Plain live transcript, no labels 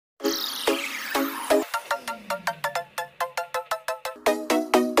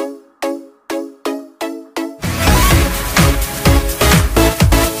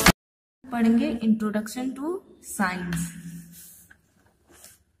पढ़ेंगे introduction to science.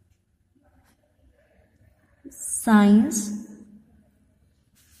 Science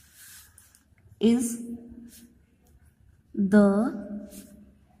is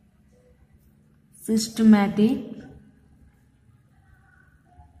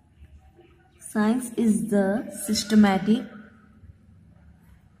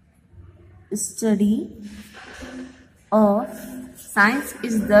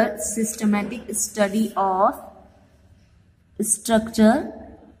the systematic study of structure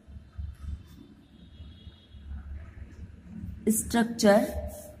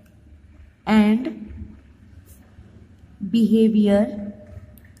and behavior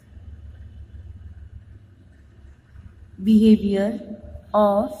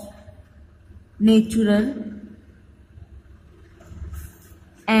of natural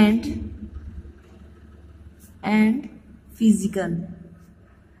and physical.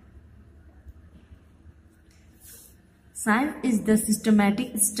 Science is the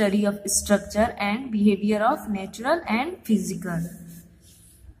systematic study of structure and behavior of natural and physical.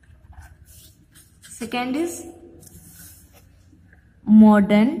 Second is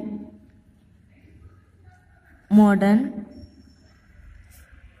modern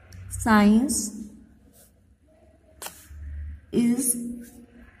science is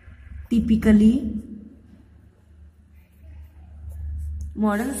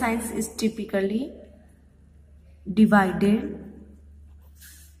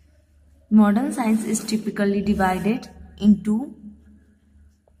typically divided into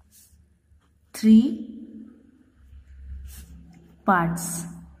three parts.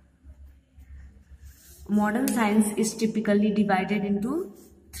 Modern science is typically divided into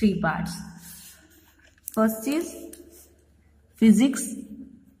three parts. First is physics,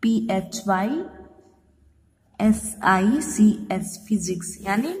 PHYSICS, physics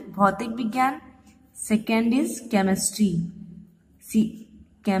यानी भौतिक विज्ञान. Second is chemistry,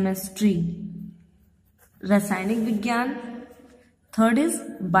 chemistry रासायनिक विज्ञान. Third is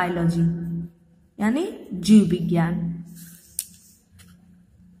biology यानी जीव विज्ञान.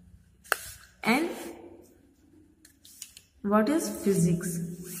 And what is physics?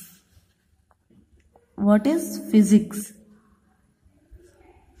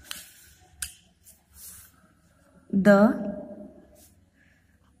 The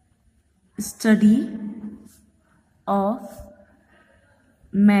study of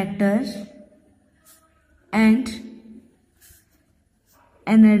matter and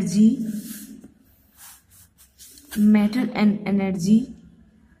energy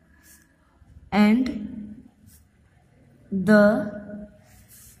and the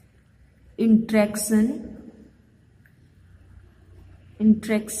interaction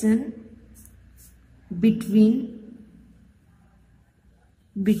between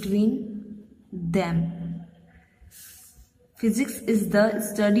them. Physics is the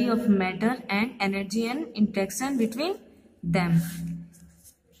study of matter and energy and interaction between them.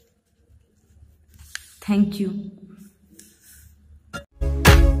 Thank you.